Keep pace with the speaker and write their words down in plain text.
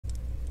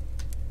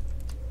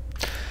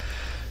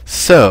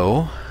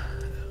So,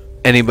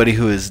 anybody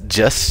who is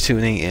just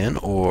tuning in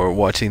or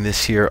watching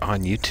this here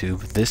on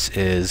YouTube, this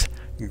is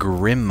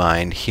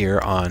Grimind here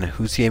on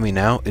Who's Gaming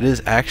Now. It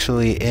is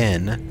actually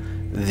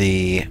in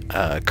the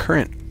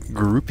current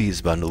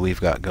Groupies bundle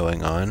we've got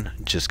going on.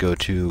 Just go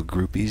to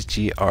Groupies,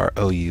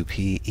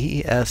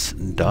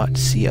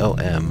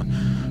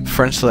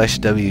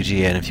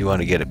 GROUPES.com/WGN if you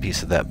want to get a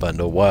piece of that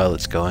bundle while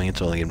it's going.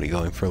 It's only going to be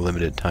going for a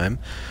limited time.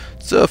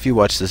 So if you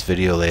watch this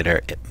video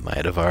later, it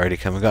might have already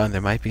come and gone. There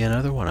might be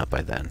another one up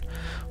by then.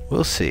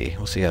 We'll see.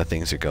 We'll see how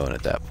things are going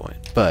at that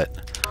point.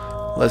 But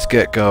let's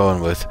get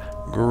going with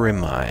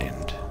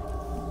Grimind.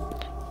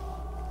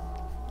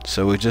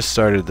 So we just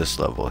started this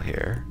level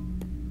here.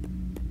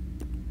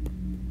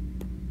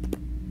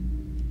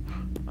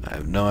 I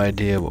have no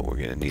idea what we're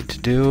going to need to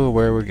do, or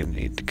where we're going to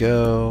need to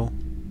go.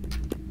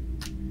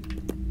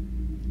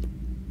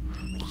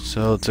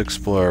 So let's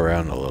explore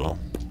around a little.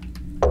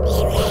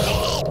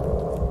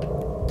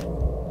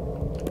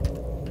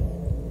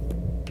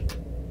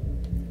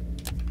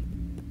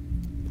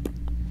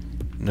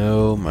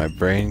 No, my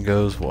brain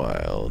goes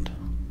wild.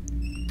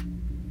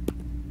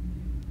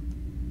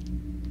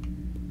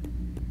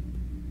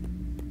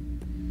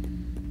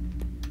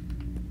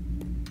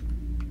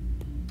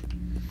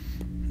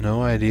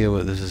 No idea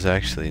what this is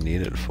actually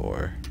needed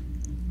for.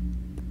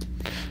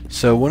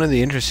 So one of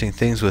the interesting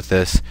things with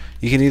this,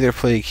 you can either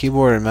play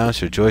keyboard and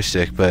mouse or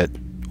joystick, but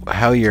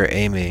how you're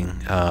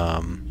aiming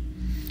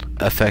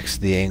affects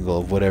the angle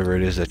of whatever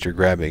it is that you're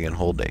grabbing and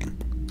holding.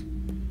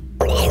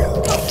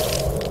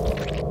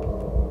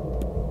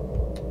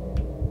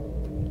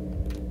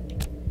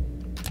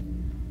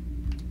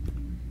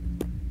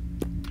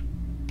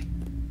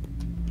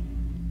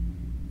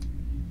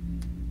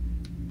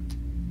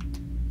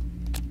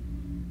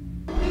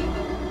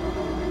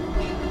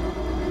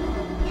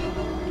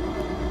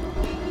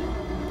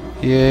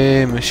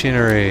 Yay,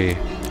 machinery!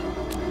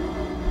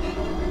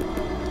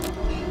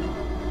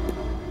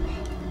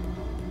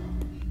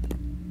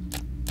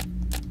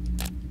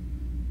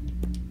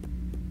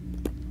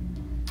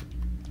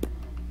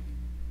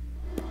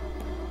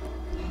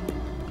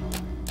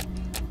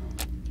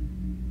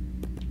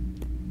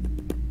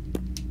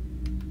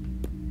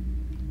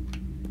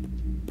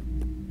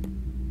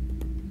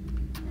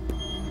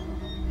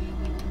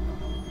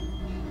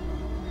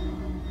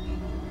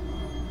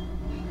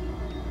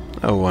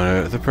 I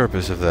wonder what the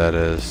purpose of that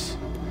is.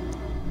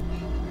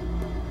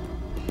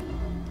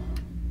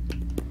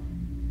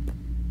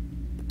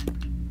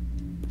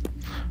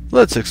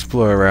 Let's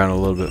explore around a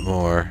little bit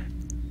more.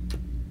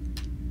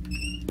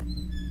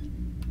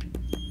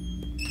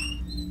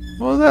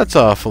 Well, that's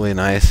awfully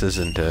nice,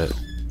 isn't it?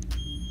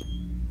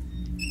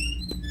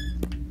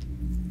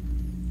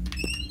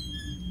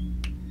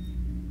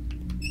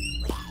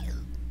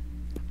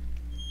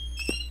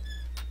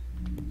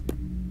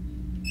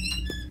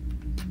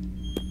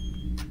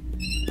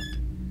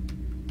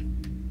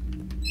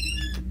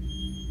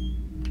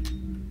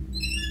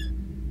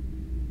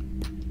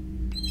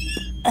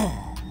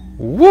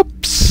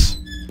 Whoops!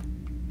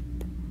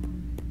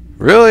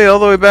 Really? All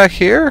the way back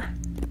here?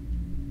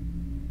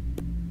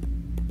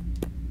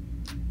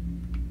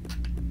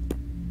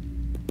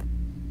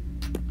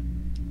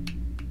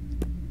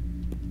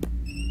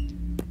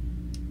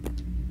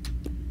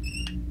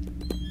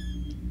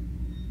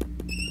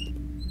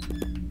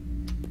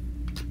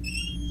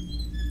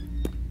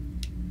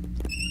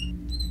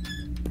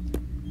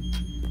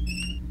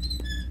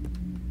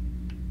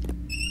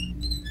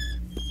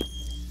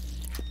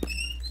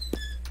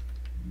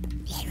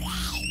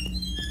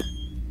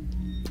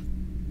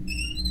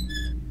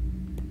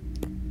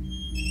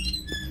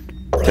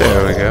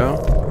 There we go.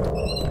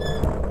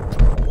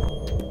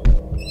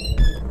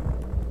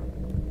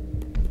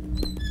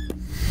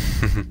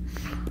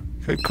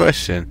 Good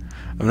question.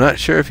 I'm not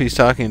sure if he's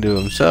talking to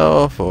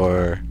himself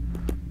or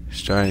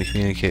he's trying to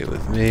communicate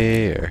with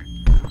me or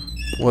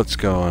what's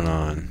going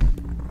on.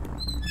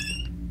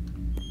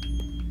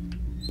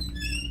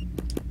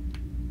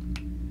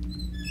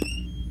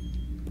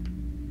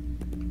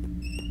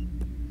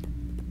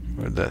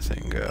 Where'd that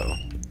thing go?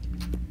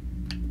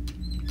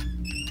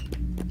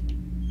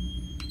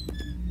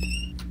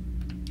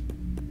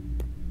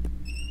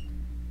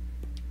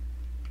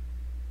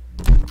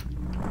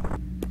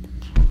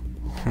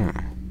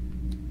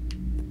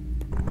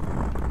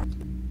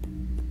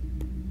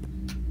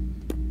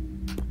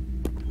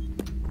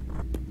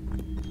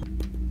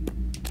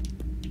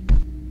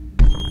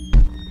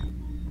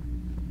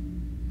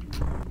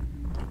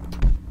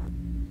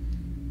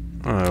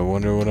 I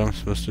wonder what I'm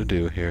supposed to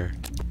do here.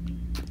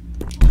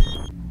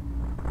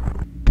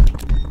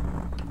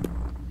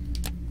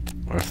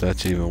 Or if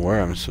that's even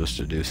where I'm supposed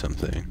to do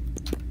something.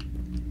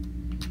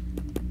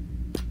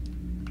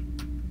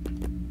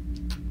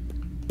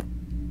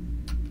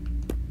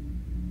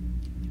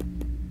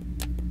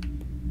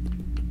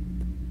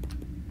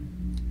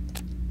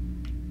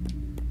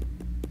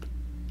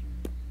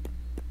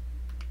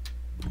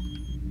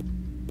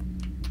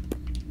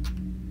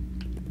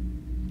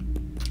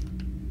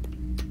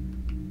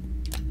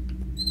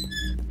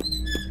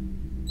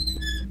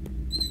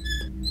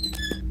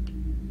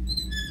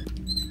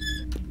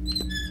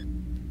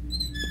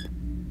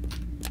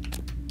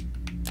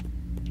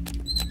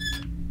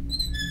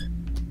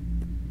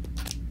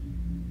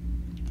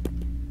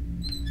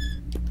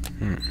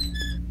 Hmm.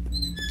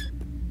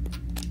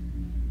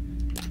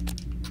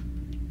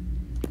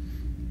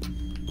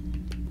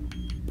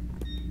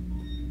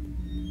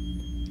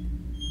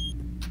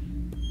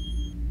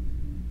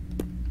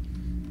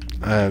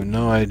 I have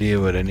no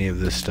idea what any of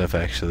this stuff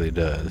actually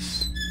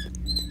does.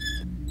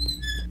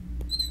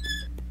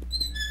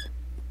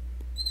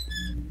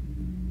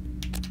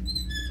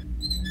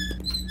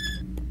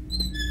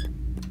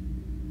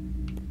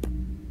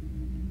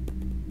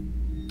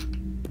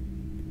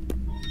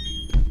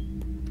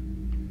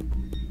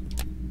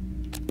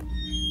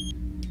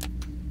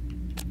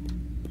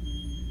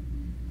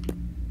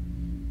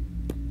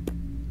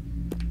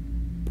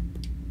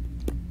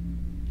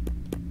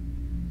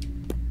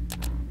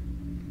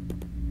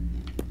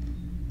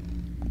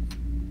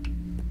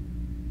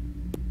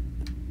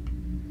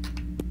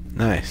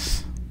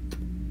 Nice.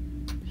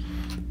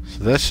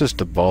 So that's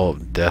just a ball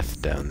of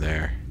death down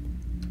there.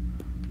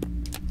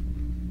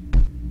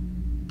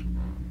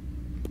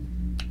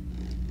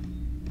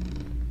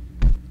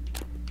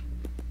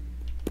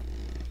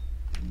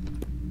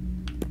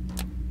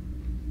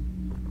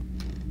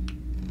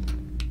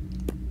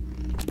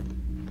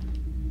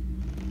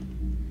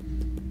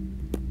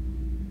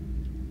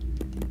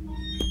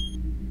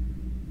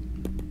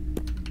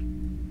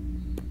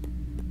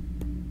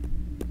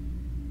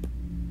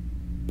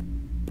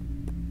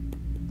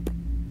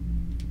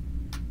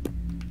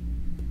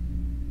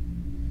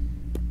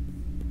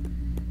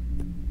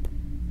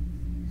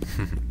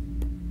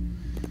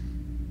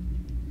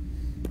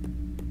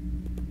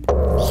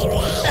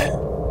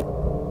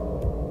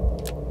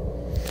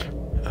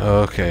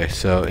 Okay,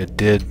 so it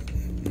did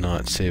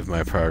not save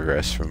my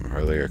progress from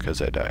earlier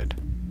because I died.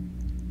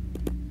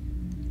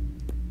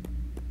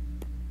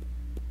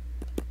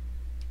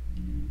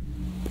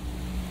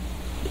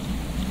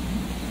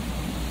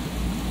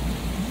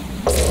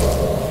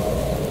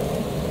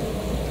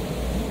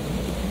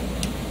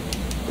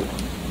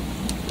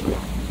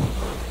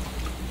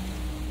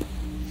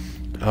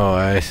 Oh,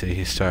 I see.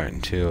 He's starting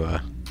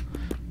to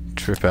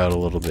trip out a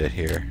little bit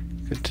here.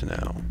 Good to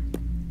know.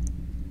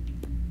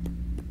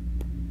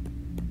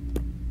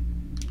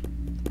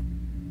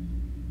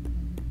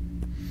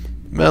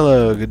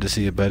 Mello, good to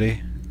see you,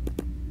 buddy.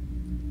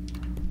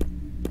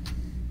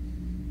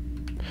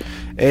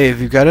 Hey, if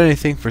you've got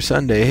anything for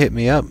Sunday, hit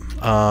me up.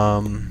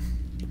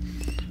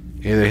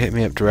 Either hit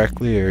me up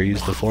directly or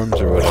use the forums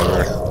or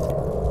whatever.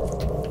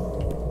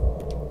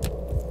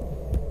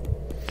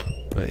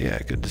 But yeah,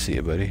 good to see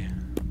you, buddy.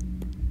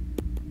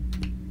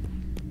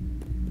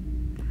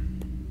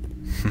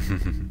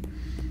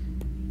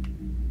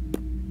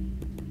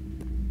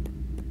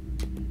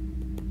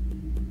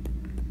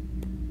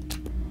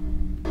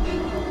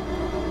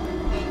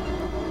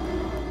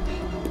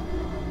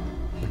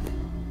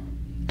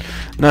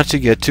 Not to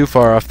get too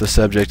far off the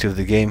subject of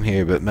the game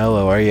here, but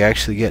Mello, are you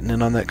actually getting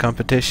in on that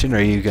competition? Or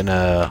are you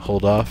gonna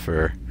hold off,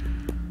 or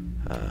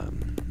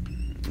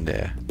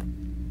yeah.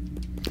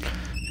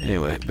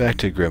 Anyway, back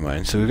to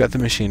Grimind. So we've got the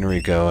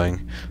machinery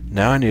going.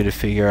 Now I need to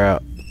figure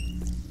out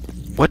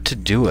what to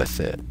do with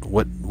it.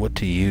 What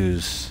to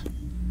use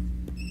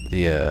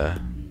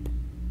the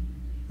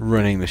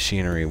running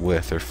machinery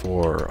with, or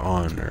for, or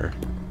on, or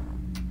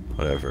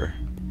whatever.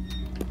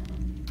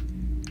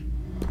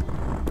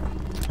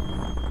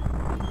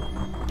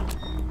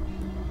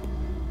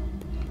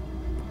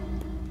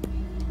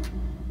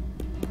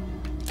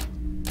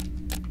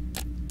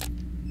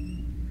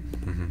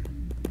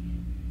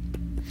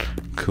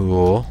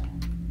 Cool.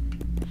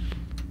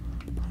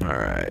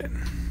 Alright.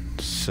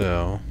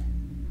 So,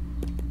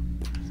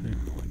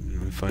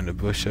 did we find a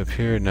bush up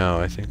here? No,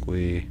 I think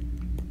we...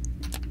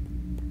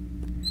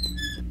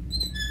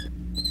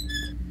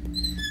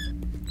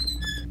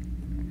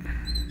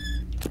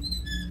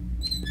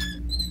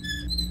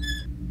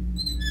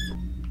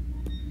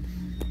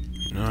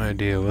 No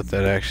idea what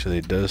that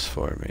actually does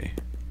for me.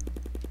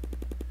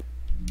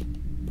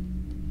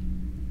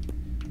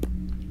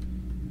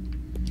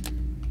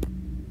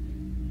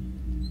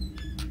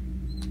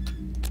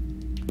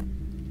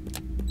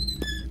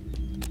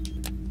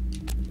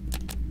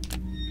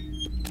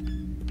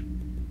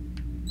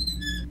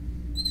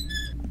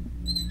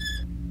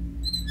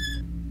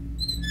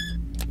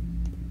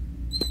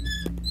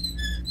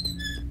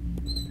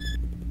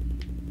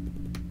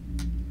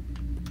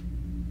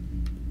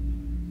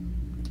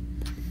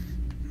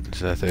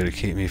 Is that there to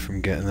keep me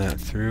from getting that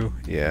through?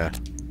 Yeah.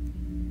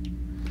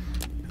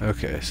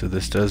 Okay, so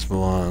this does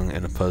belong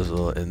in a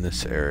puzzle in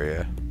this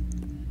area.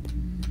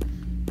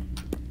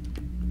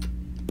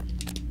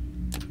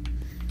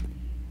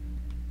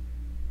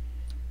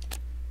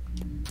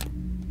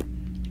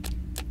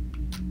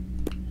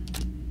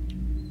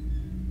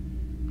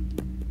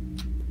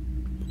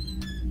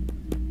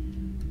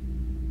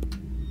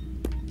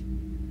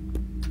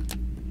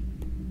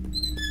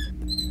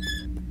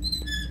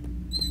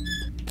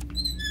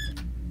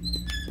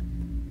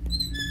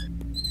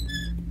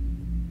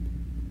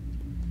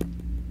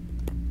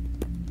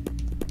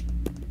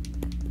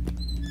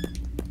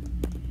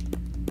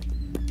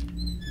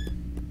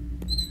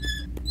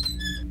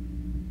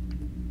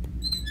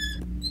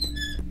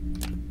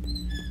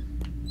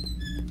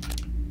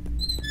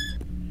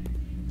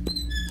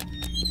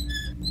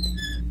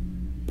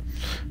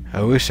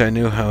 I wish I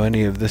knew how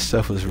any of this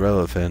stuff was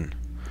relevant.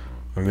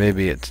 Or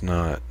maybe it's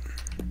not.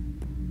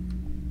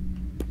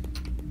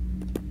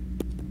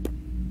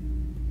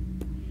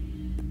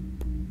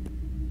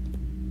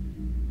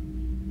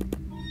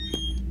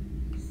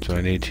 So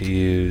I need to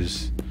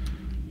use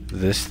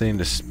this thing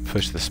to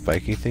push the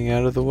spiky thing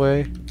out of the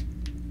way.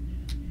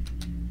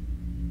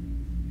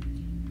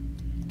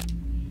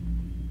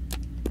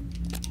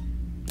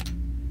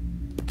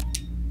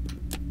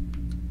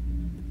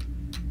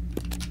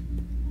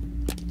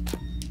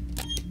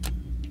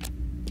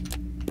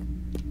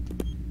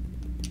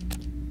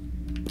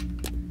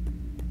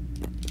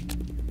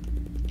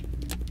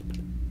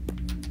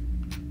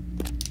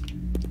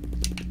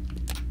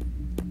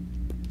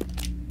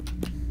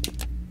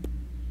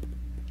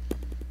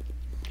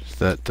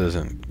 That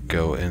doesn't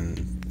go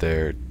in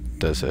there,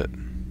 does it?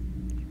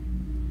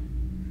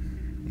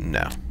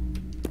 No.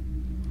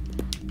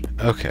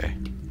 Okay.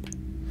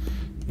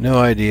 No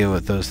idea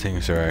what those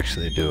things are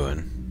actually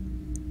doing.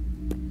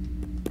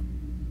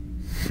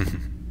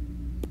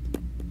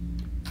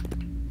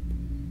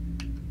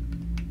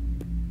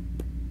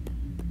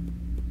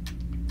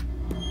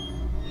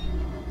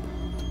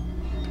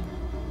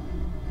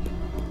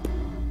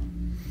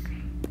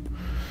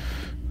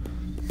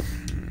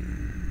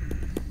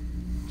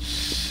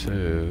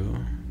 So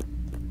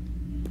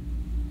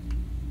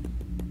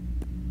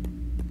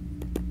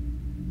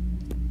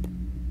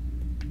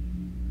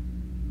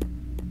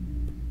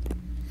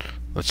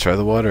let's try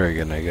the water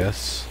again, I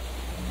guess.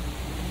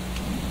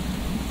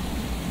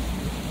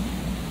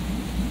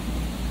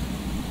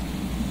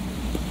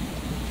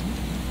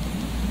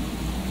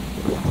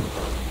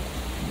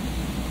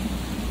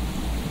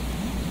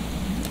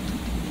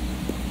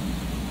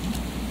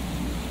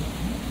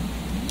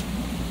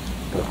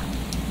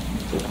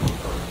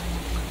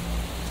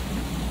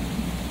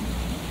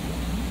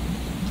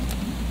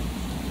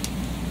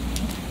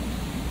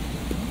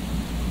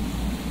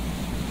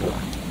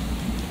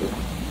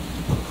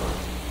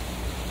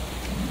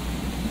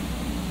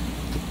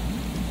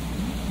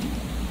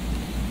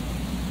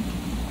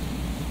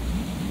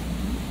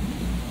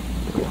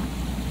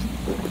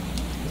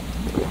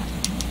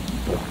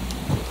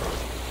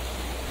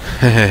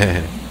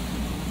 I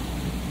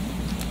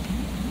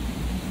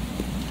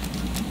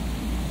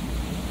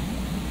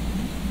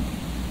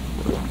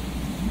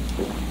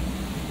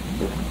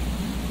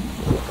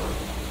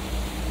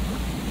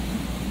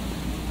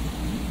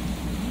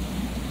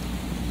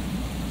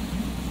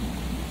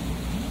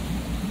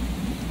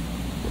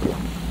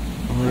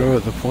wonder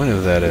what the point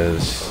of that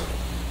is.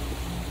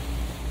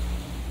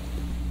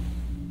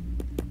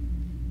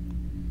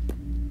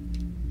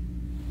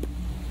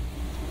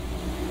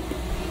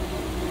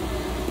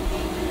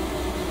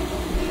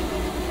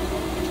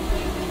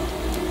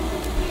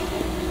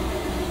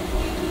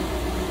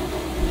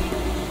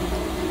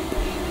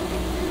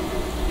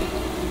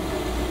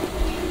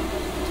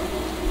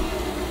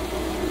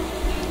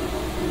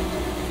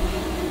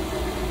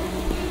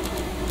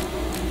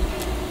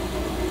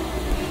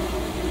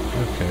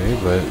 Okay,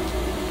 but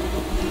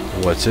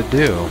what's it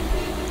do?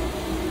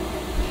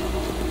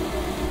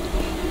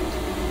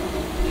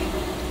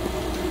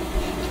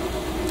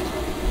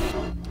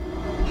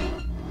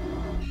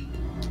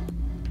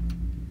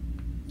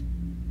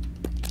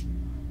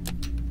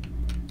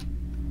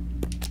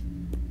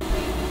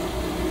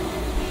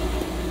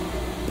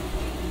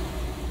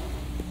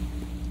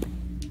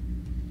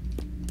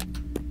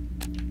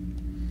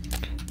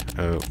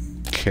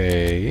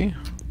 Okay.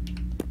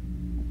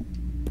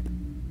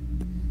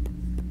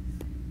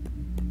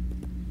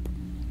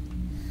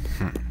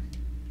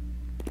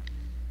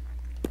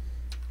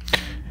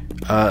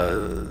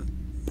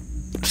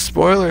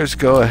 Spoilers,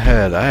 go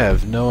ahead. I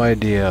have no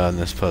idea on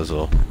this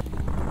puzzle.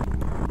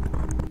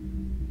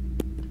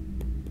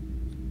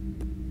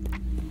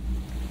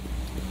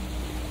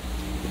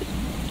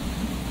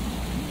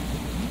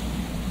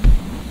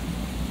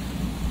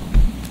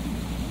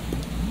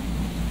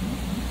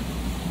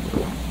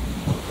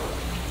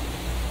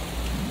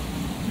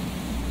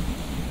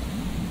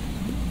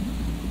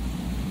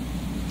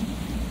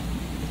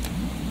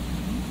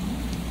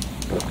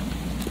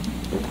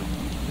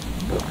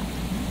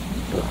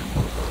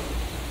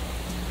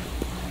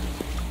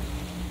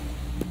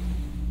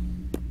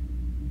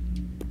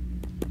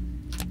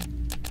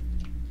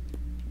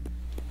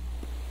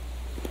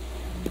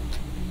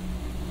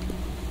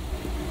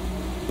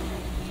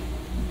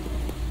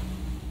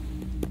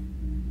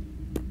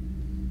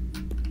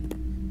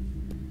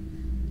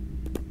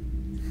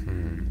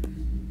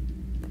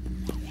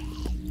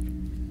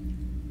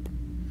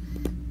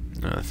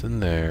 Nothing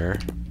there.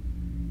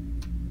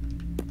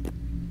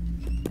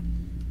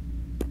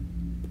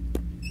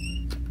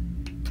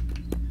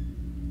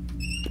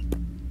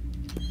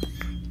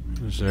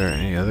 Is there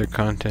any other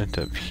content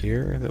up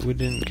here that we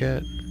didn't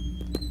get?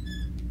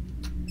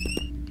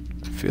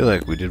 I feel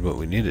like we did what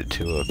we needed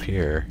to up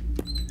here.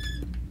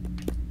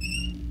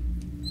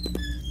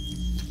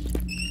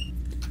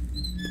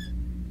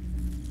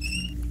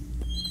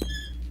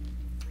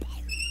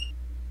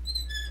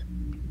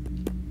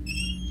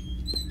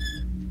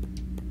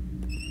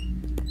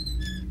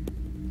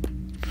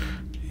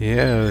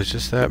 Yeah, it was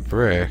just that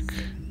brick.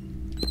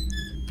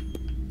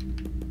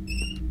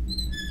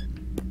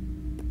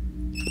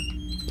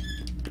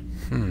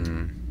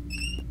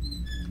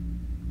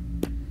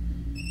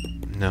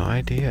 No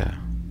idea.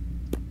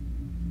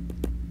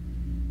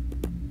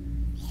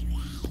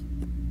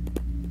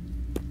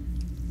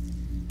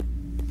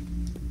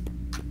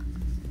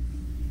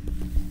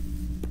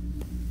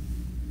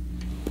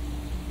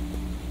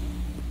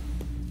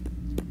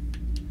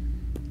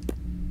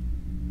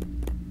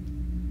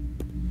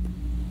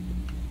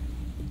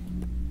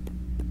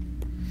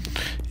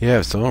 Yeah,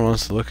 if someone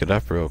wants to look it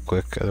up real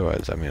quick,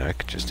 otherwise, I mean, I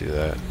could just do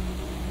that.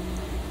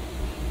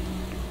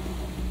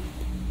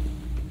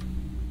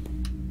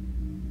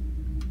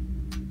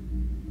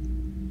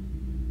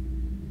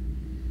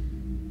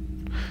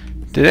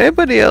 Did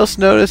anybody else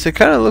notice? It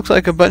kind of looks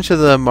like a bunch of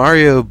the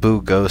Mario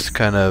Boo ghosts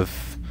kind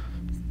of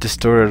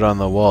distorted on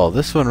the wall.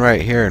 This one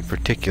right here in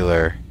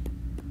particular.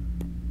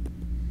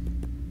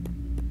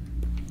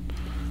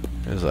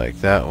 There's like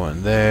that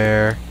one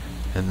there,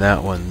 and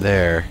that one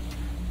there.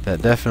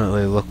 That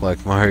definitely look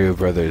like Mario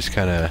Brothers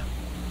kind of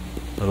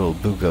little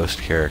Boo Ghost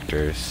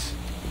characters.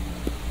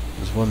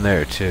 There's one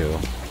there too.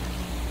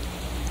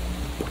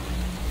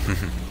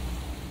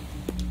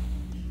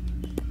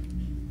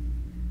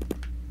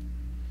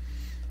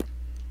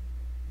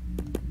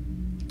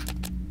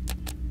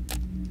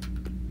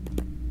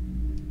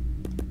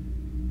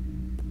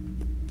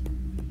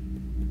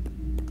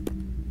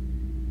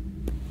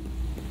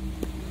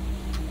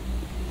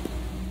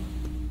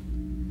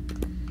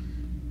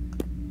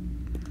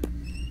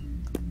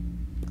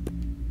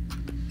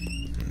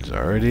 It's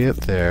already up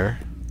there.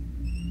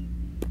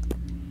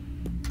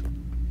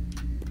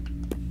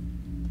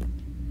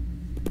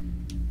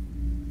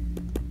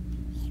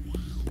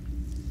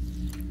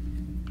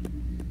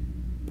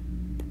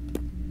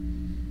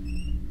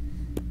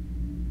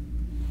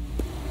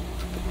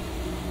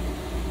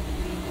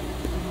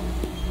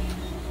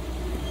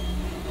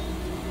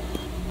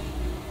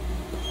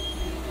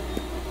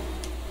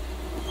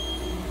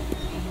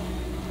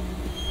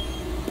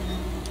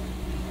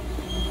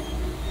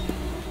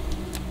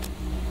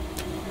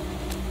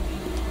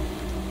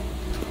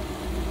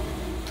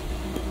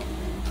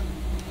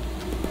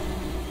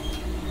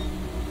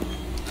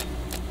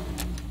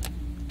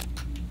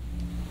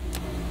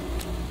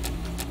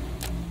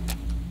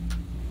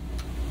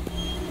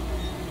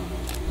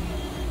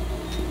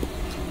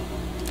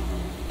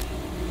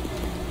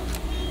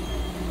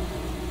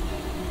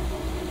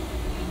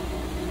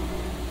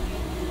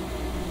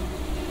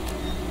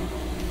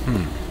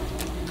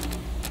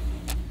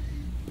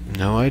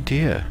 No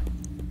idea.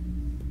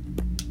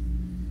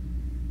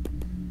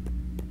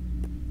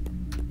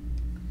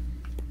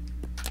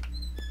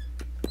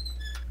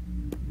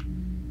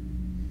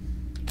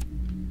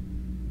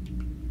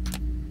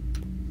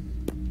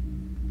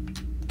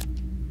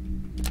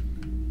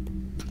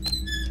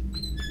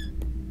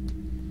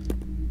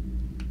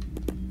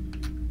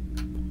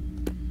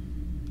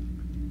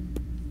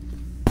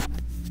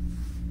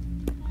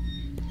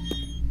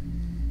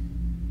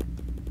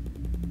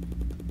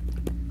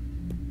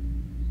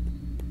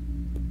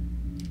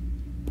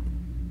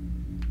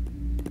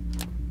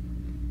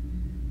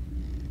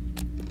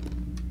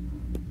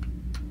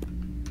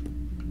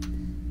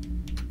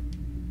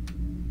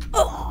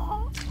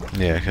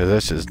 Yeah, because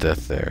that's just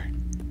death there.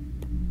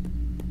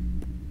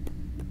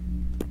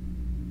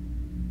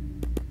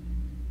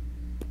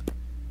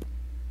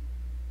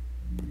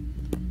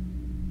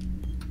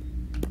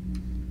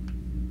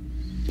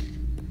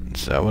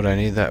 Is that what I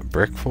need that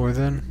brick for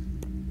then?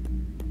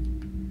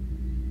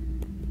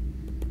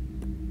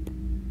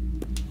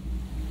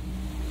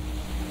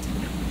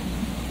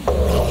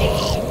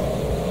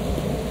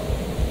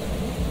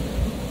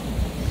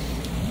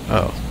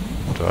 Oh,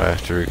 do I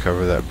have to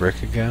recover that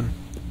brick again?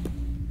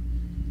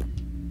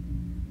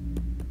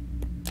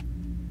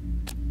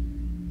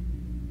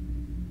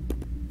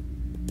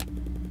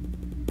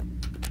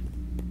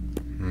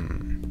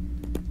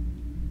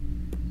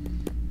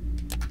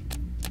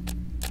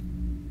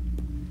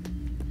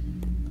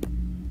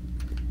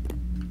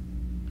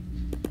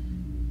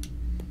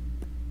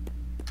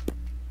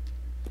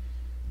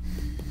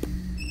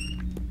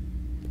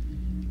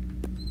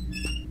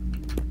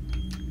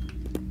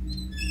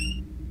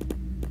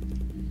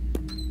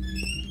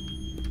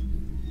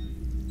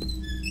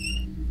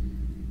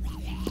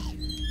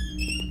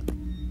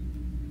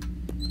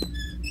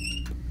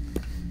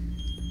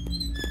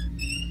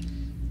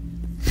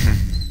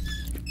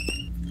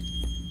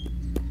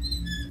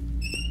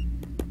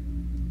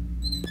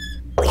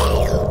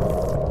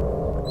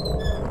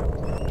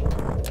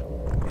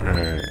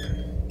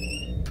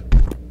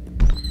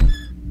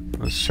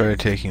 Let's try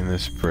taking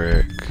this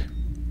brick.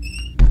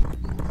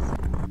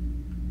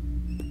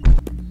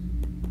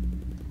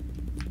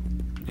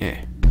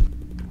 Yeah.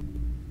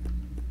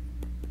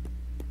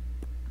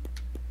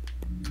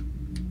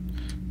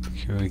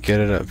 Can we get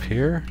it up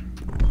here?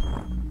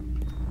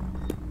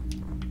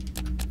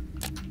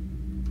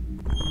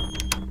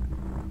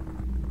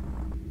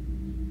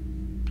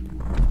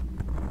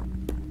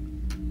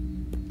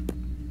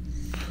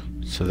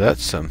 So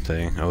that's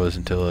something. I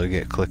wasn't able to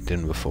get clicked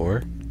in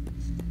before.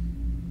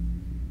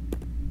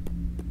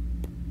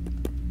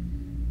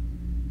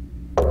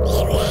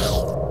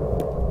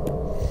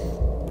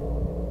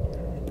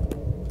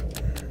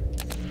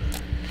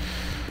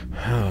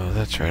 Oh,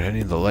 that's right. I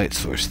need the light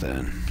source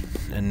then.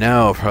 And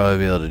now I'll probably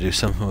be able to do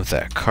something with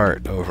that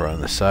cart over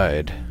on the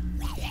side.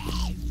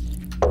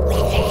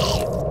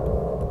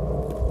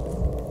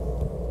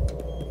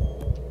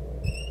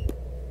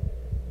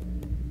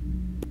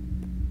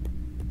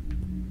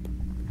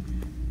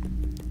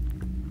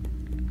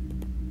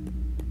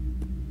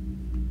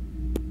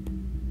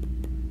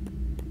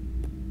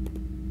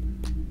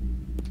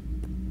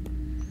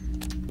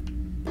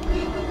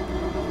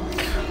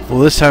 Well,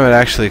 this time it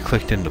actually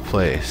clicked into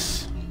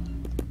place.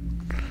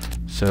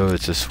 So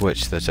it's a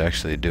switch that's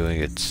actually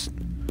doing its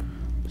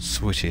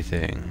switchy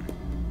thing.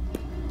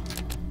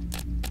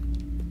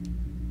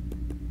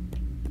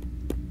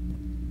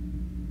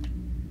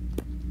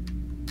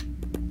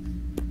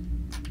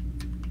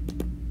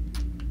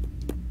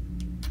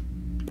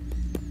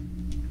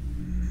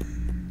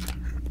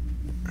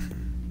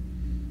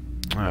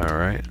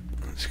 Alright,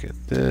 let's get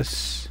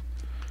this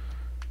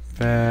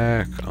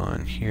back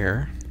on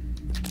here.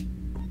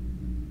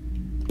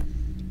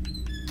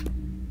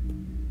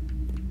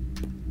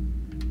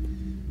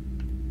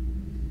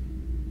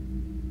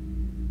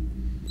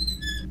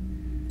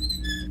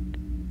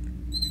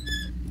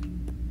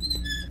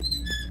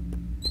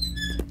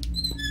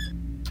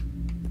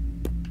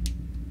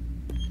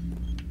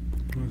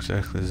 What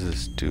exactly does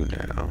this do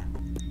now?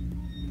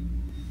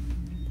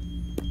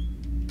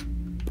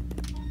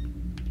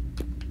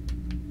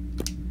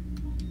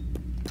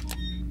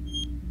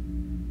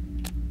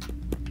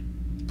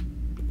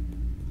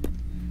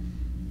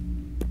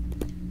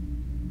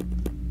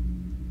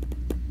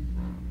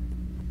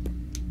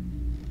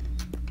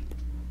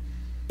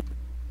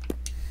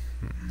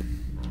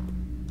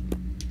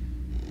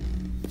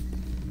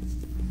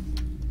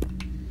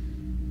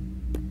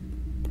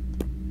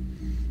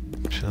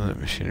 So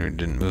that machinery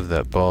didn't move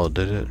that ball,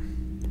 did it?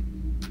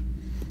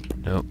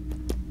 Nope.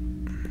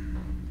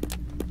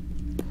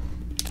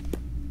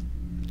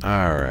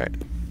 Alright.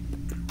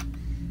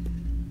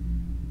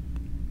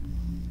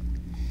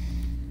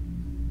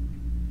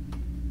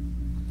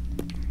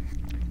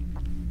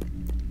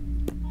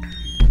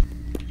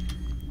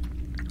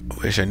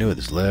 I wish I knew what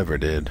this lever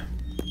did.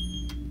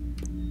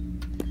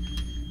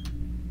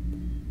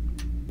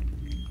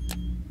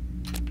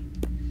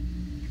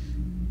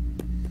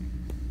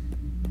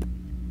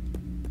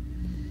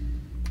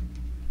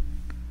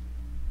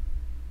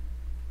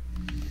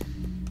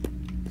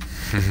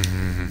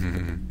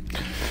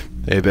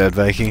 Hey Bad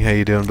Viking, how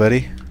you doing,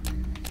 buddy?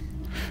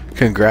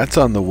 Congrats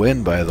on the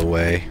win, by the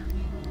way.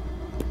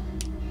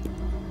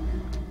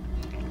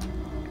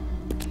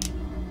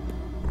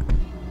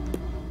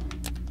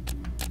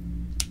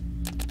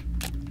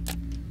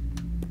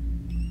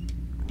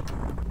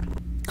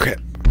 Crap.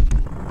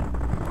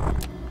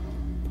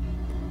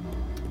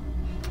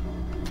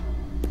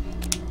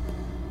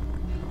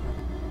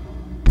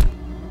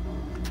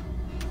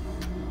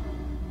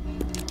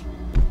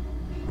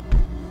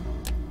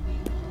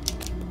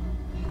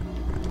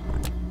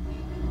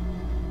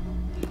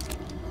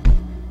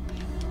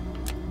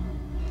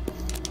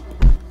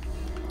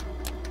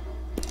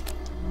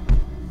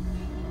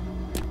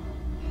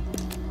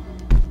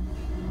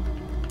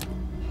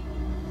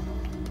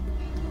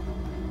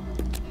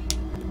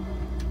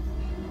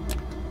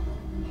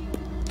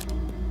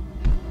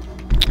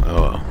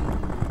 Oh well.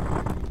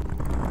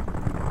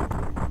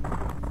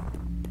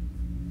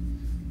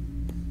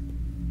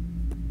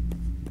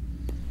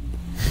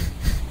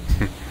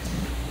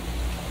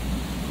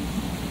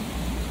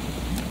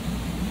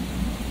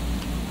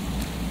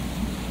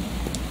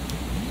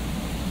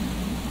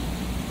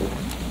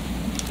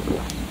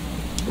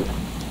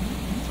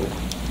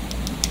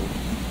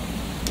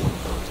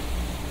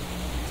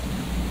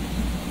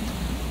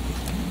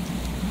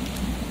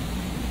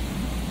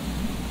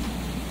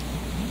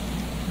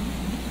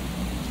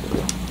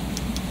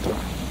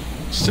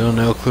 Still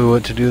no clue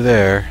what to do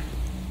there.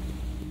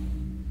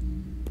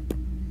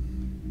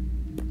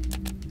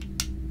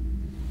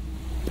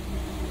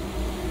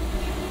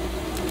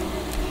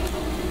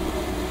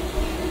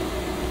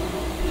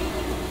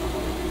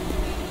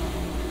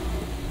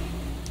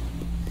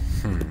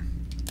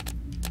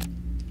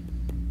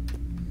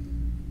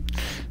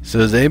 So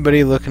is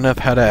anybody looking up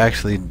how to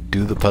actually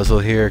do the puzzle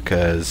here?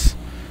 Because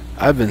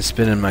I've been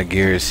spinning my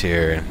gears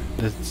here.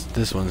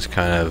 This one's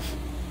kind of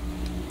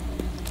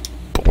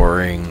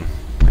boring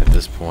at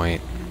this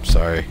point. I'm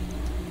sorry.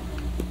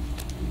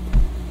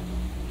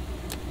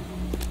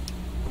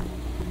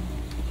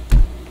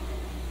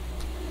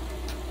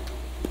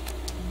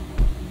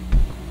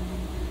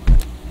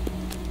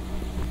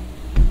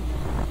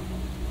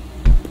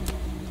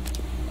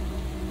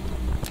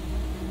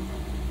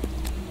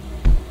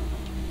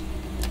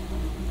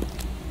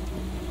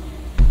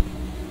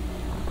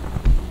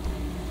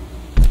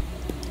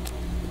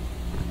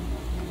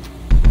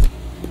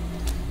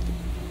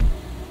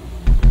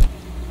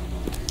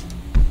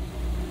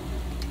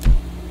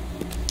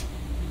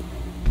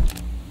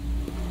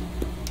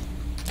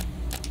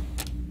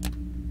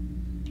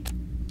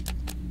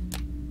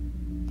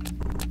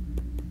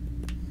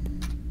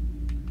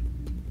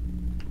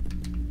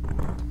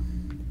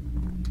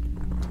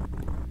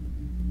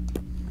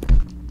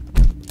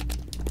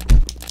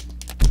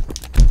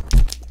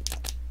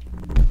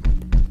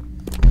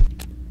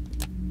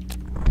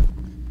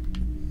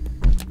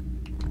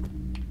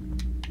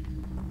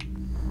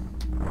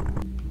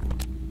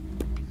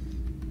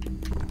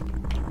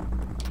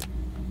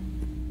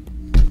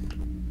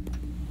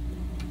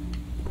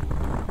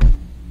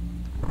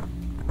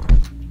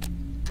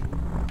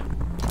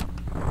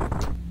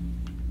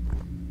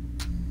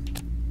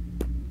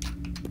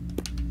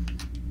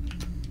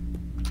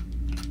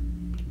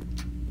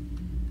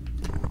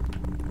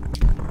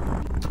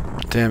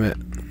 Damn it.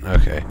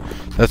 Okay.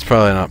 That's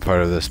probably not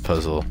part of this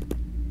puzzle.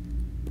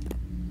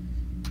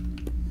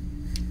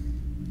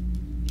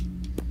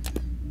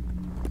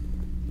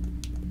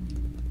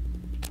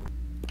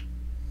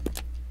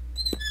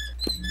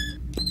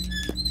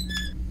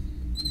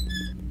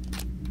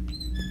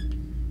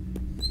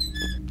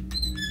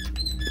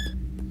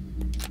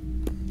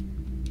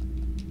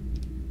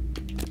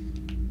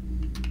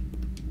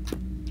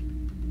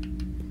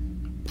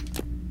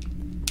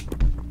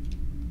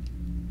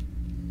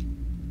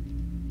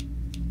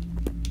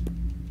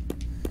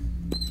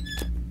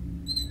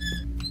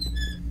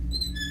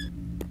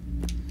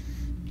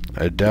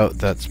 I doubt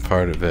that's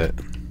part of it.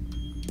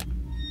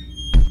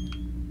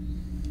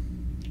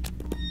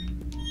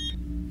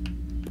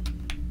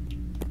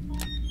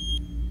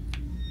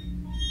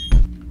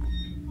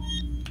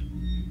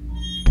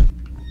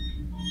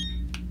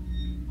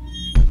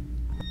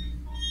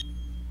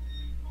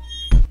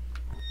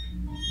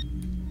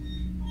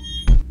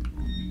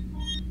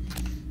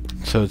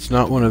 So it's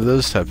not one of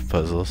those type of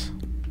puzzles.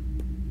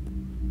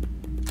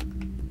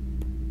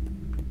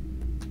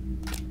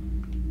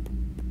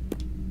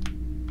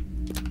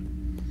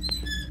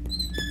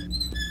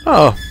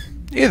 Oh,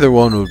 either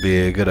one would be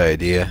a good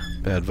idea,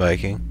 Bad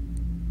Viking.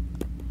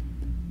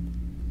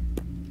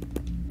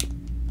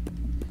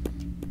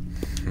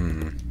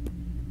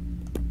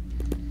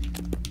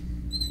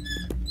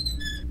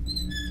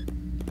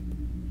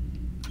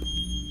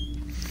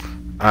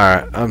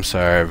 Alright, I'm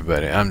sorry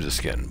everybody, I'm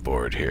just getting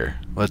bored here.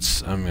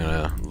 I'm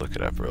gonna look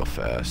it up real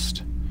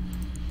fast.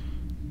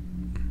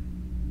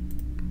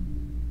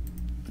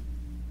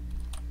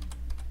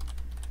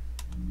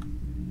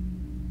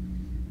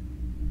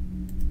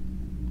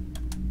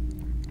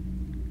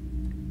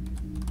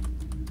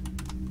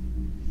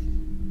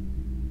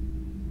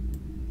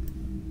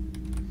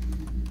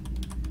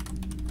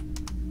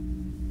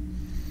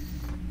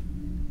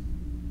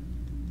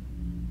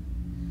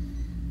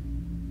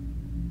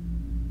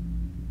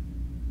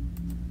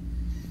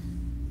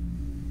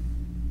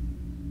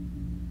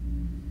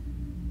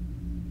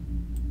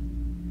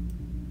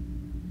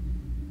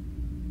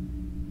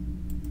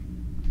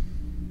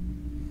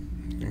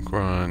 I think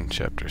we're on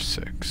chapter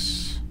 6.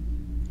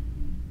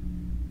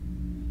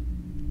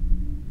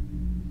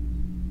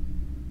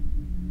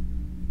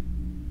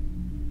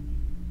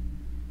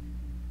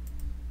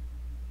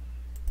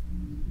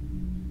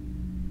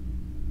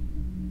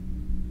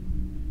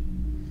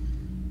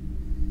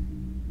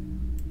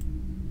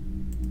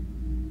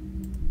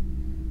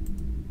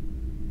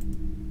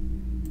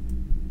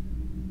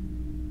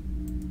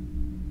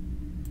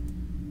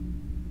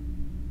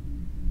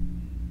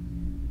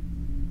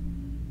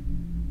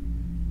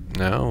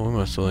 No, we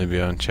must only be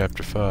on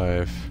chapter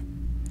 5.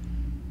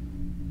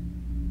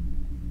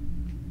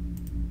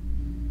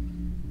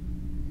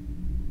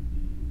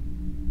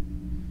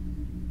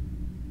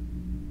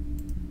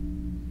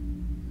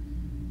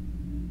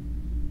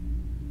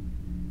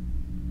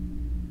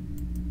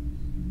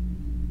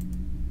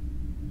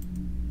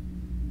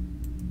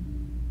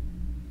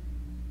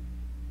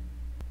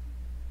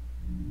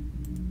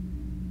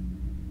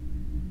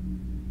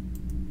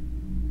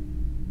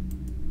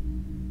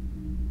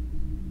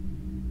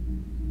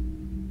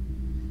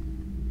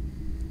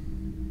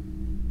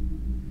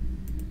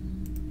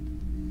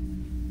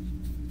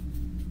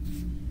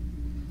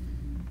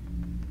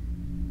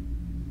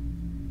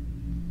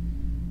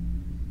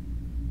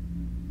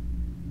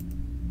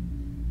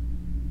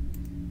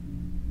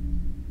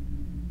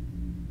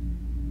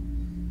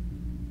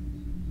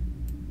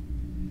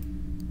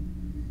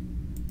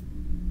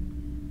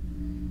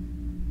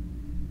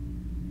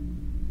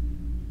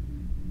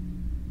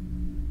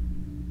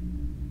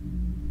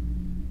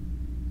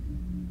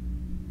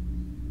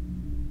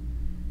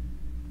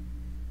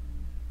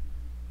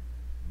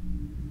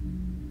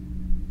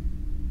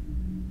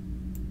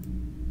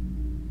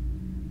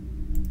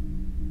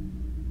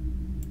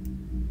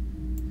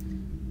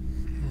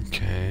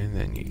 Okay,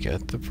 then you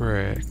get the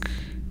brick.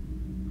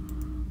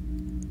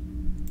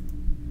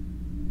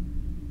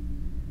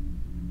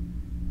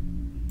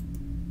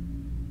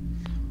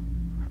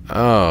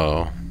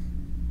 Oh.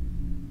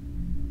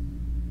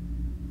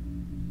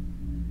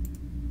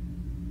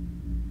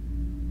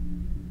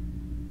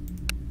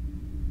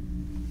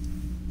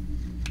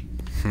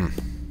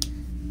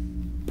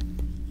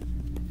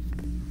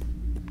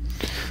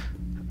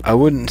 I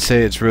wouldn't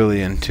say it's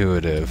really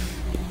intuitive.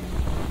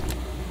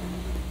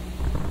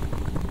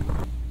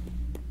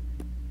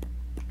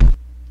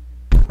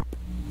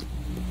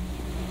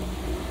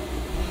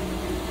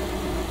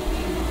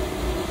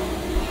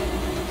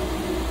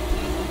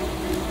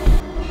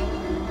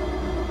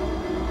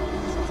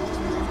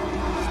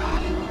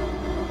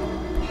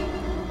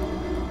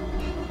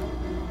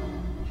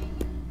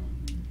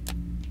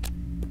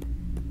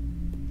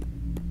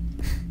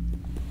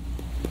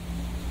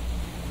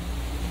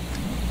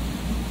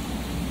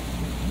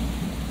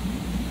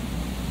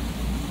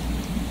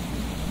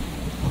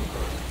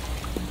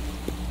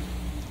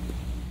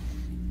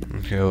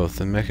 Okay, well, if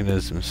the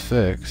mechanism's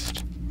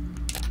fixed,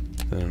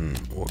 then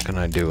what can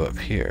I do up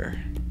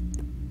here?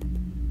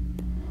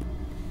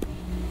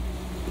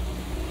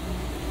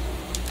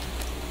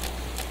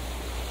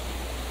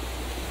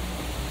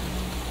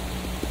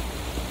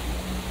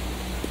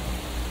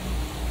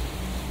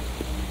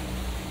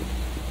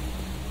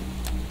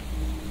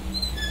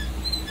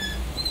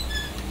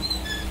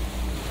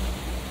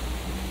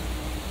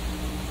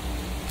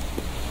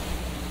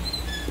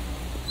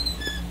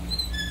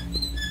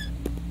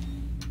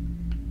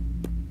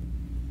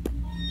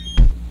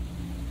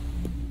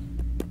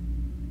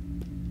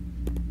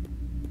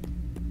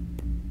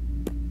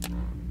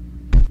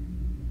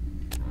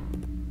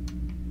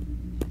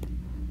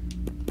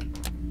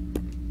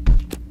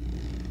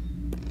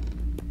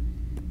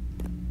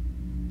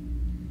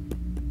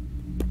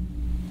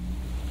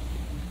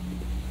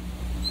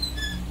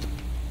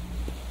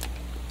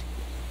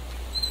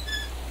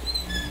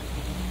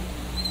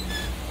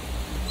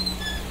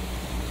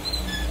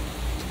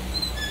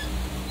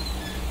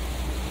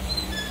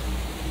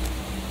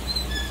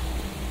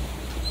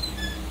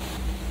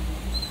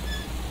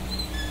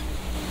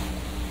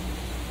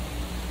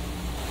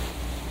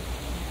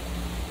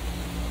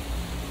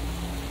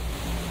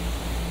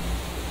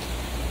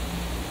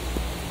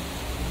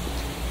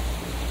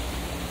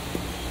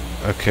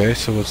 Okay,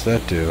 so what's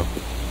that do?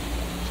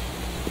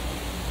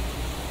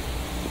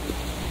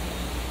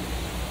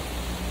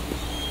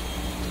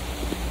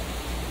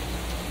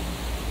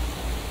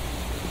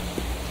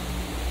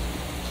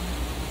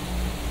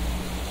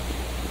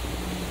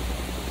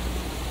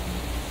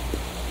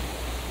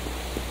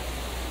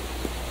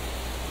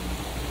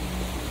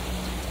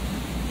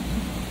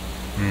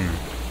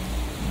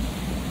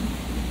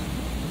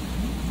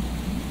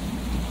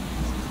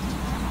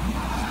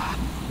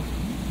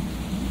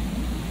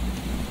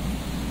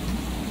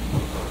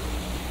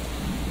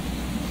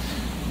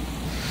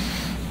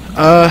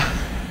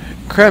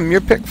 Krem,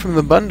 your pick from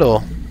the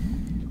bundle.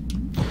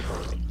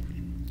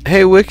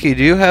 Hey, Wiki,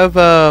 do you have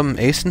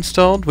Ace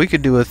installed? We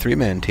could do a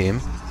 3-man team.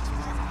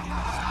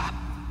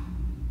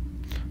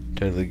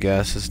 Deadly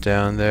gas is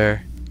down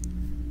there.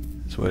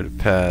 It's a way to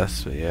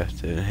pass, but you have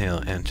to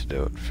inhale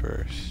antidote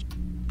first.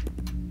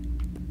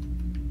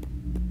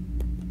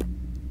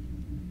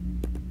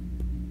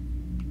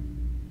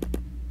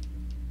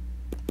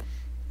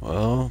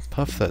 Well,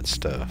 puff that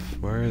stuff.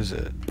 Where is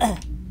it?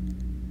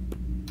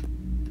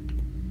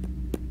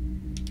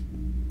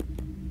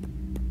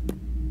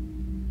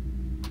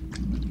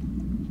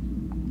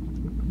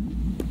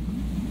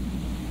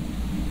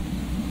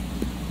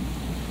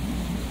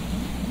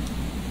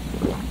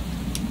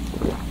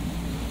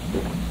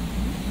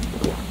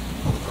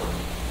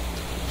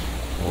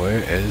 Where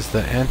is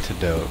the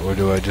antidote? Or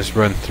do I just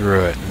run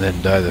through it and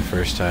then die the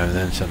first time and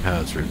then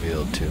somehow it's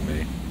revealed to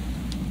me?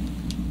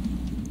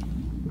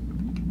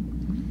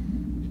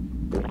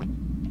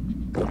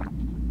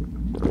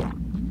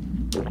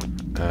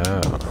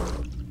 Oh.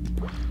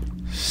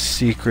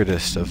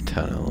 Secretest of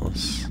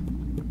tunnels.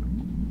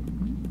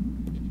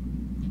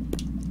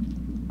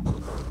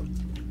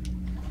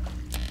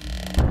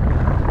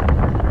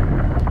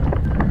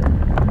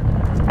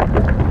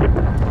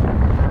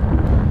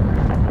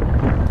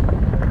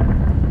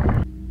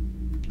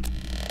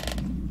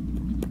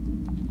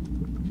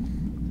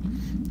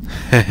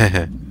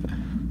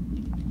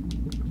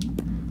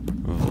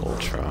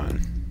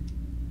 Voltron.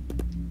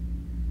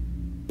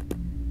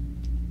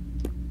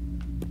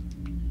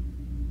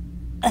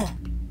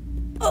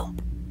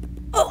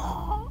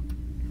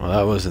 Well,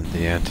 that wasn't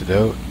the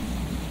antidote.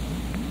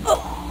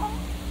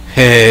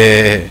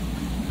 Hey,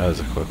 that was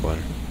a quick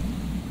one.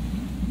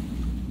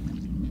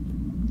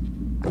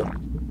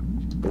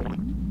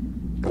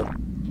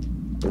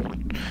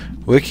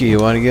 Wiki, you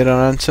want to get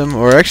on some?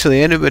 Or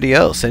actually, anybody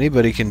else.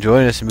 Anybody can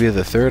join us and be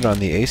the third on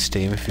the Ace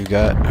team if you've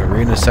got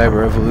Arena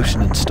Cyber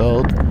Revolution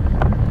installed. You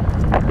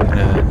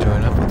can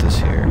join up with us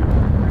here.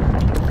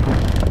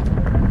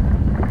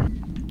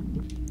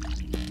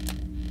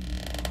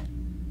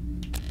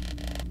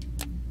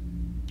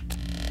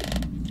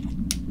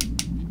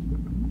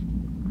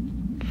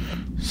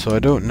 So I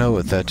don't know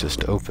what that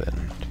just opened.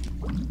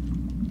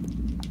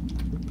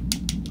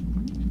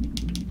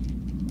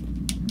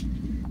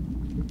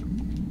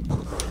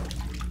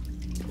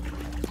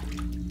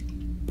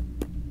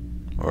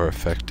 Or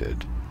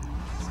affected.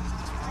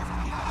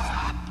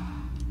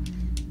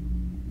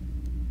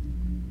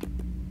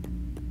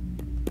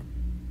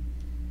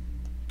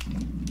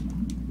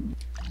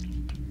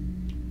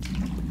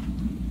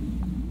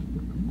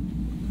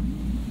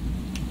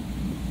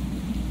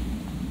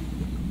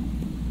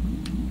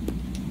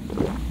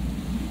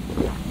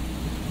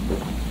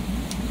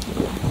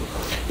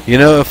 You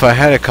know, if I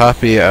had a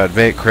copy, I would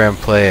make Cram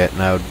play it,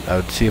 and I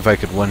would see if I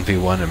could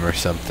 1v1 him or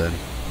something.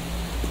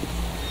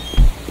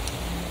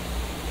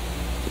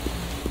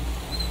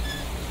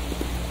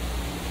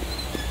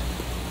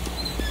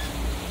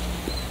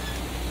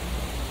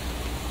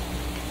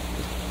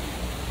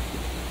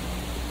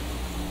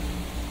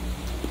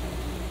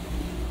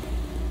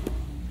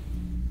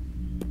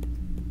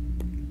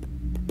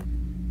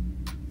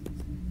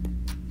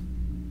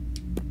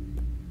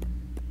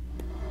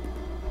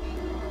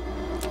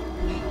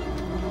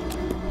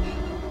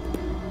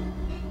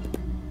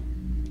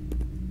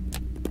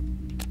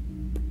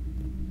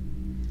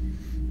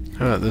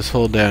 How about this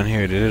hole down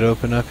here? Did it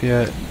open up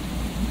yet?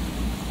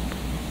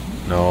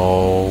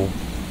 No.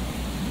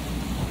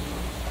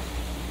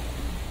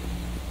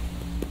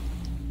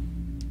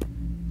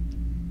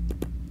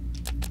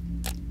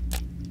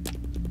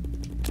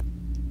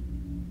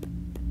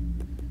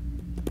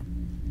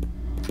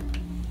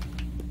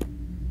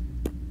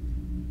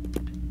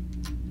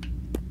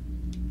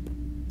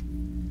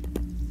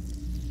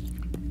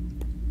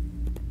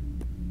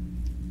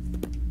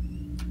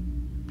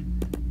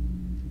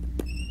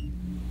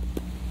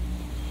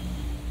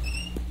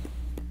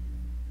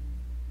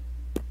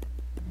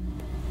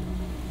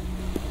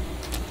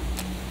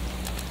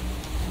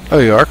 Oh,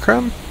 you are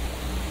Crumb?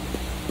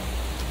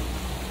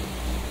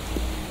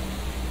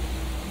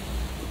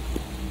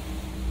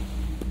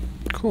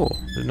 Cool.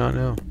 Did not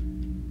know.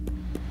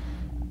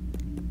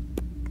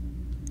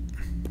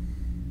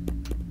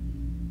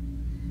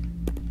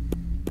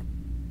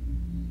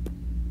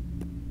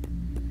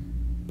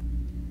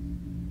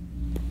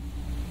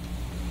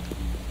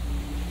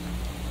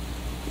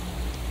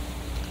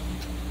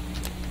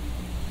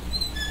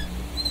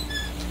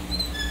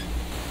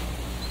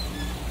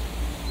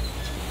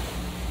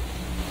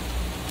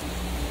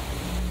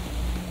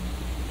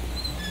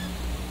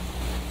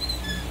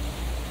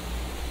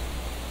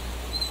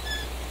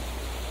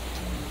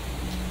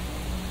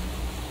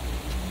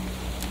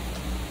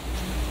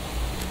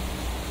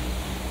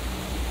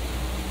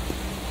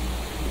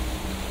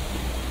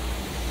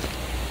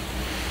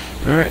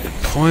 Alright,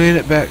 point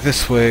it back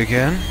this way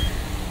again.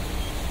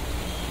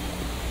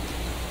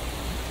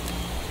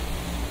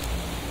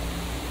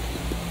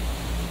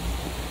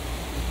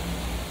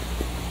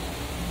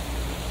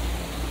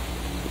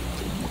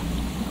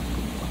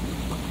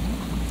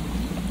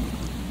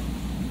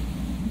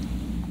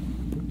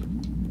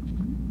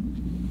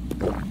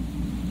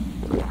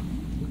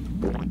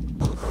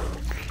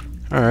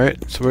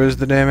 Alright, so where's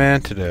the damn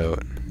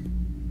antidote?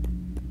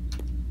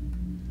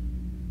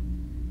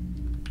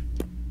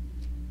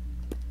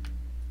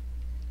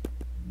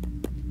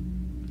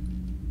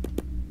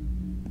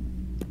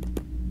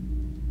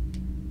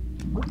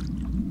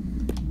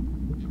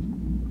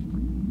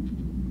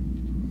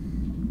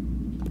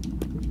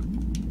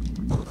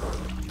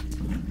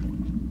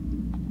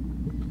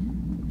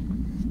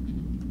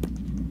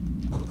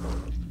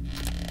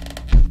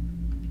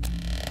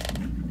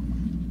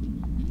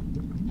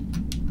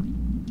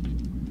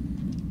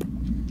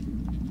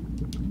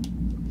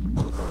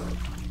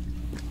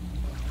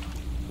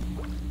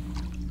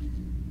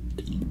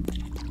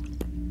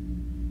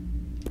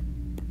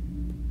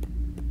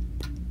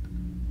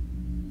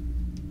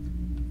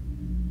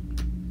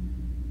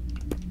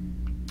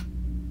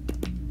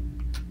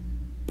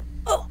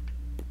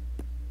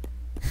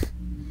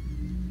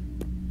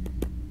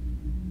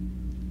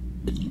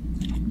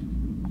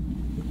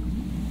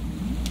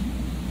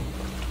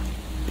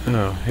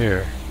 Oh,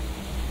 here.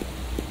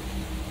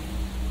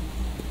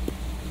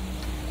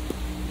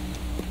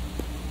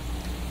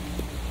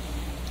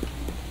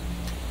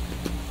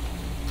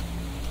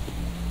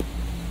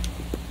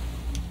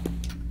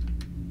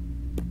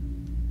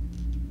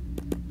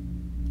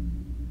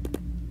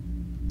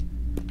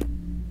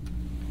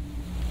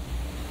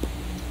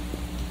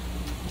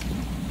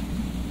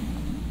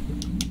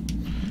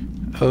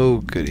 Oh,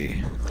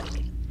 goody.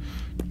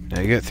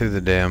 Now get through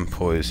the damn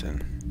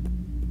poison.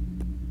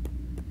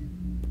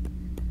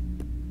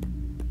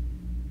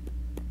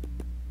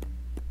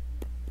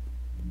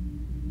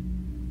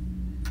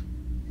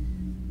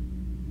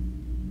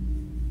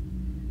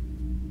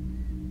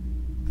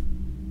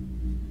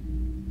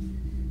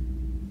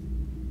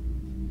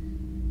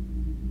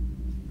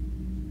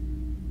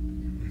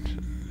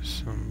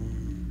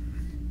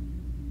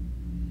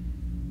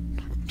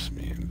 Helps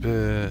me a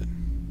bit.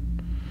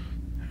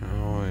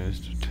 Always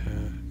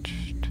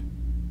detached.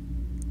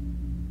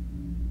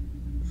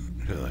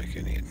 Do like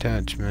any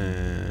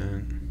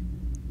attachment.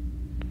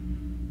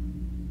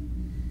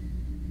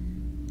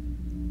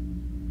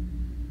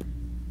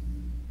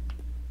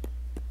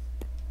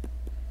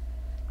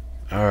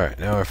 Alright,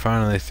 now we're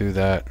finally through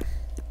that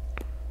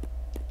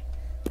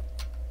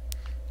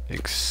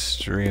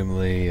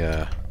extremely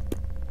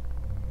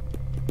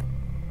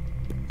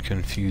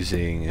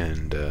confusing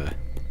and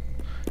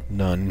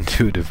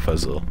non-intuitive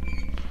puzzle.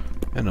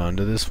 And on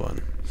to this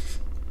one.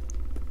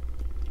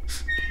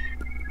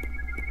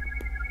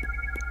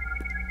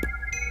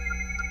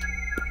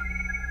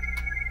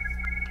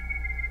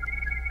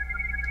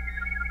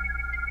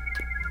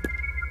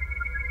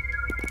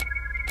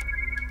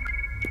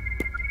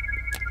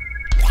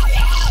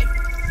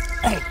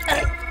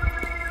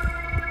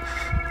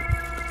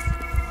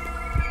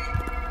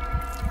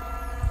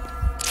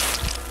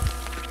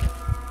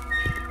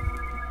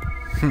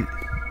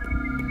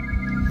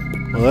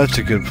 Well, that's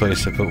a good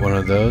place to put one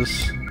of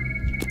those.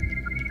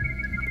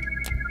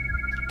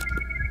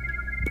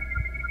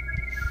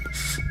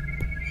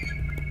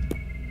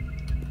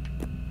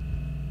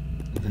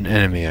 An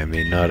enemy, I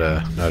mean, not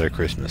a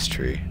Christmas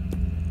tree.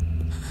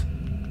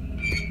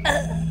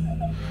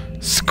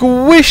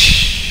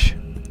 Squish!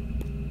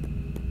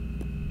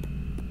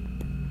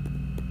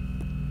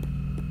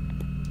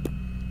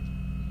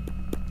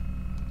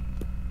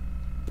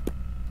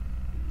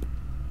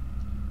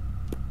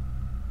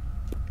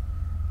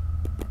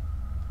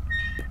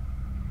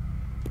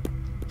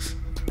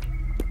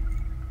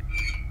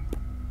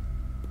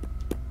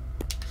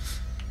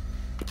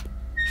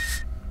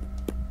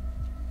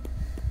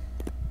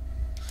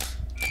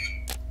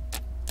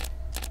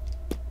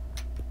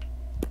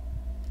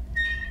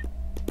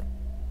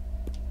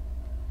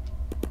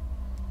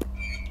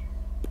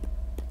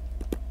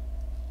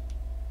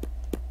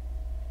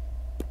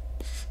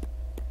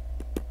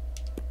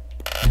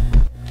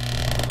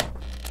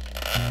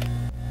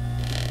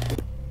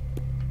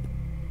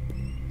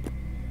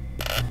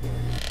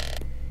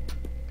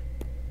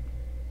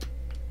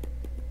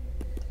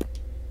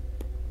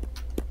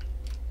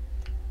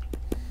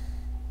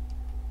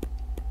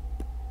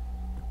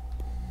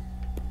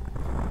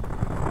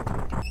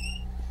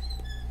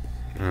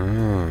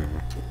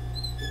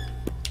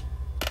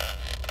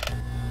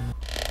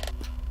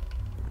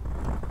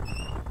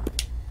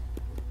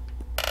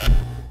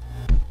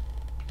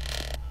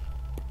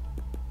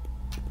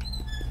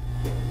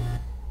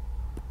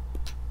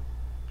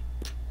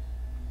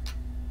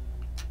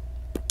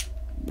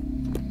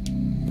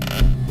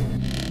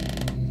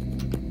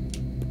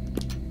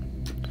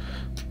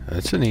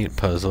 That's a neat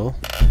puzzle.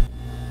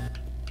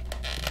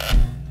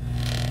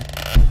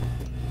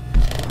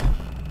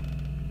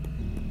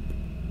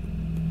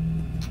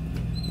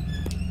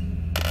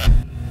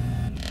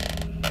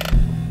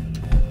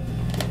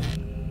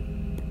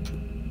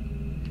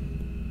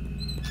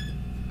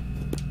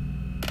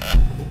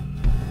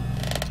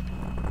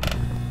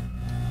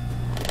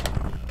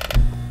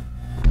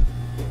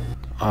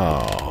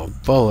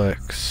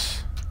 bullocks.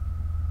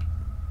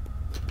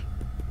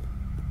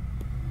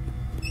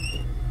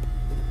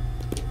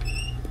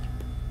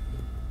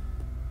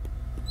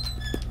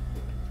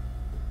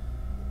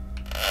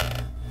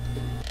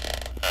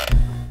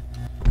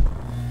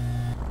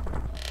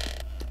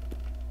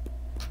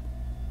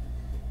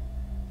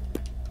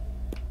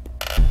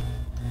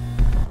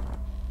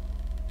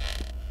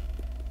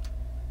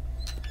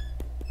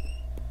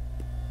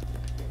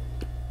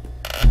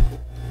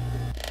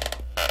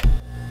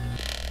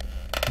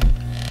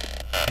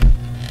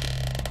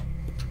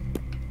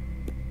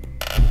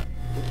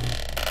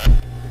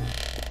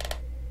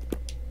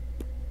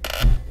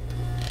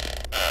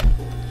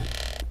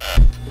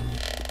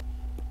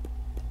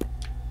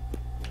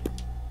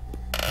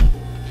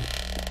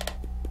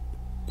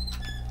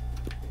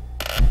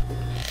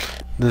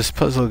 This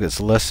puzzle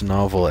gets less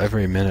novel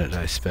every minute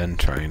I spend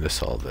trying to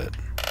solve it.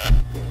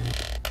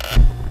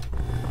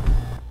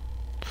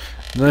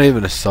 Not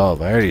even a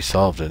solve. I already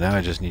solved it. Now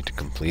I just need to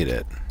complete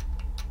it.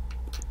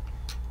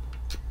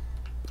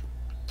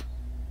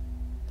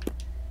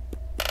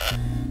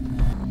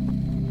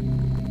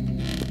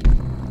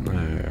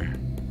 There.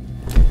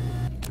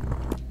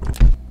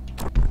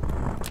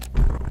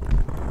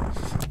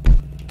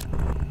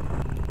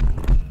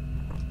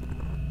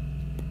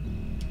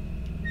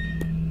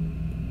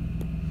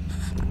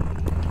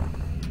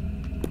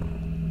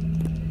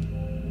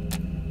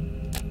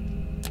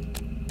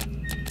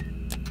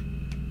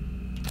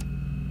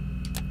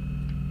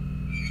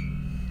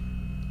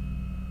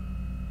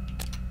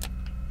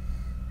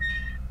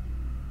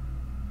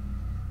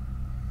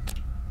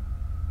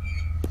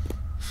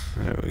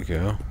 There we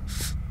go.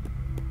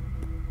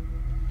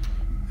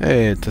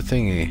 Hey, it's a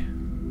thingy.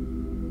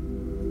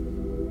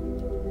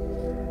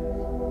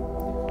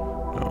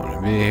 Don't want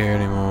to be here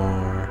anymore.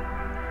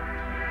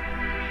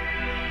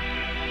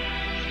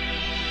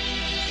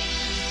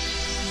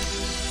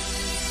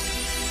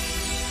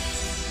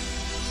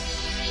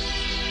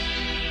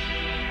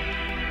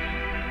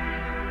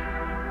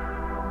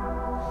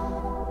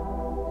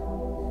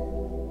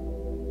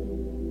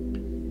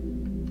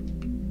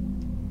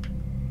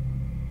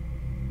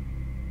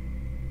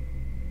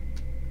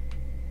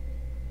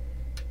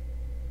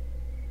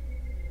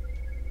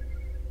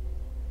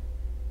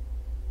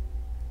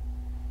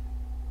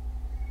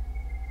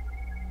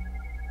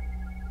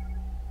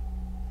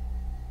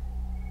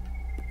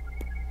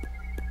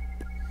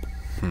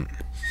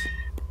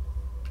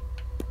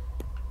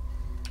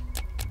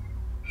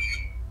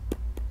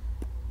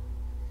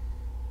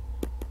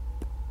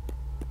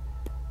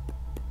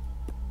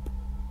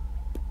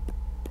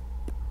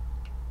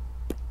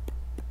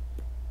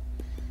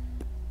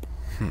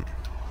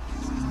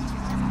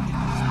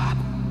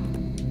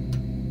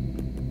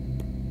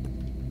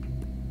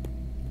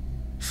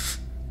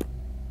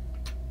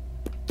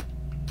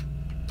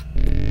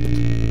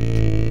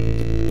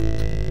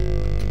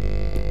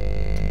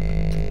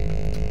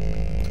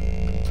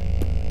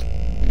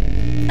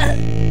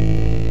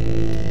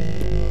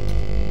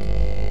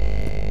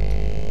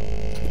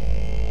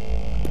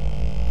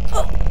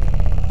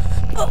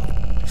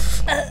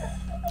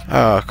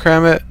 Oh,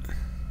 cram it.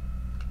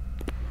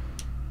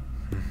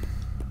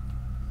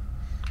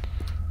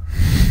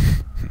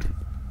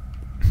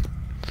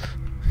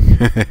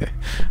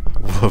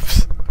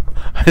 Whoops.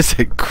 I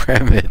said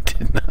cram it,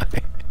 didn't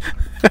I?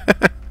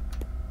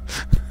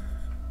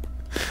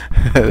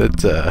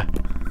 That's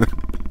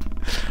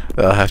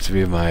that'll have to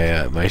be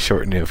my my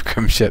shortening of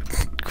crem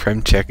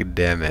check,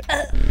 damn it.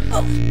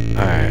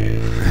 Alright.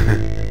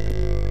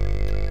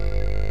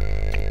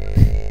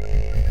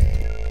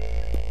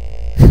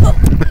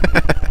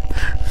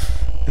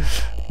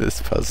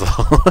 This puzzle.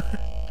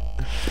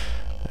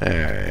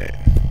 Alright.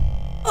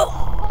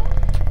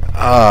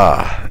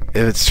 Ah,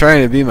 if it's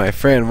trying to be my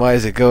friend, why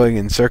is it going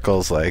in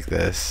circles like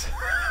this?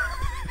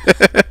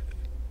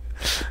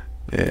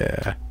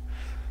 Yeah.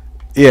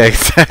 Yeah,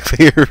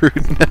 exactly,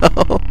 rude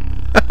now.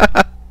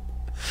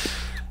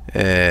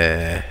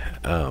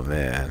 Oh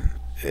man.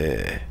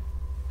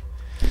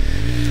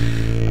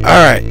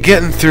 Alright,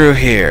 getting through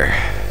here.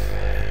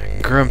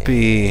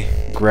 Grumpy,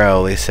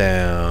 growly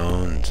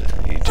sound.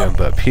 You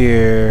jump up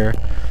here,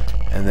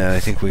 and then I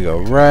think we go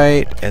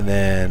right, and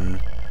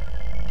then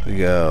we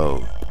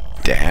go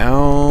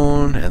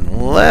down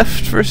and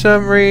left for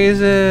some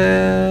reason,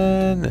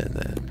 and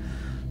then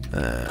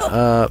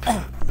up,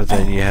 but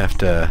then you have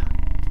to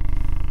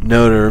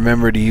know to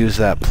remember to use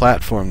that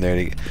platform there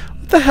to get...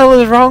 What the hell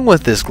is wrong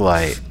with this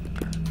light?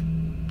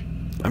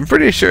 I'm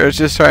pretty sure it's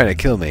just trying to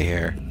kill me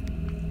here.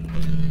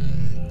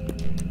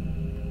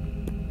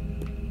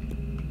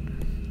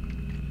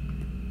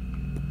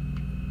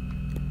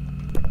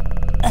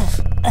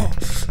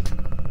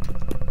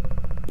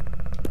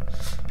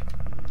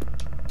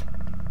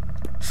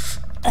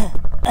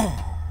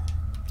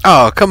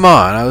 Oh, come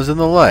on, I was in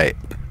the light.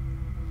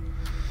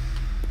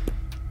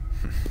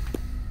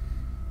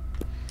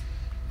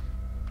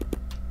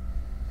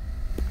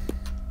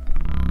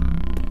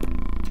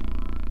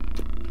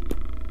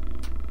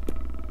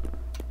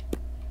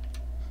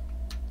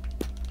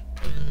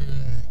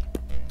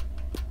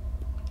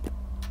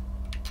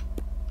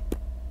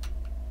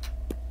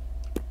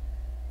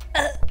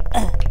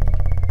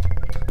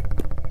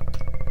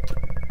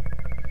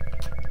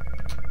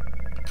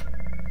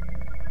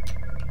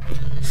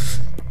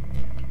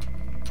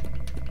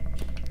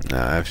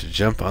 Now I have to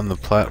jump on the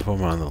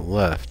platform on the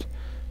left,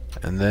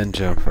 and then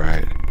jump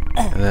right,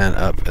 and then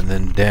up, and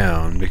then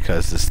down,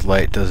 because this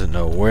light doesn't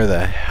know where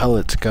the hell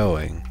it's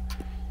going.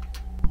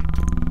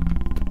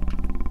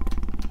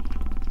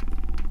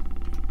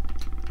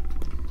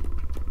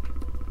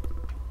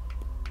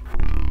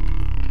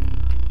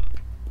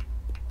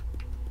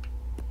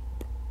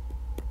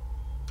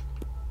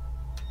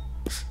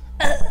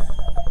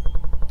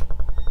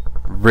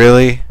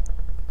 Really?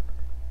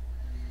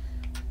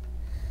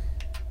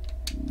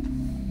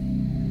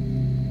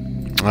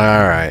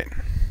 Alright.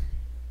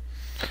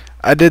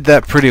 I did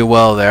that pretty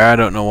well there. I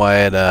don't know why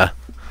it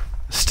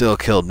still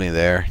killed me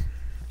there,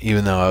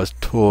 even though I was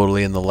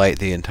totally in the light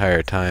the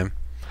entire time.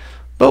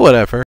 But whatever.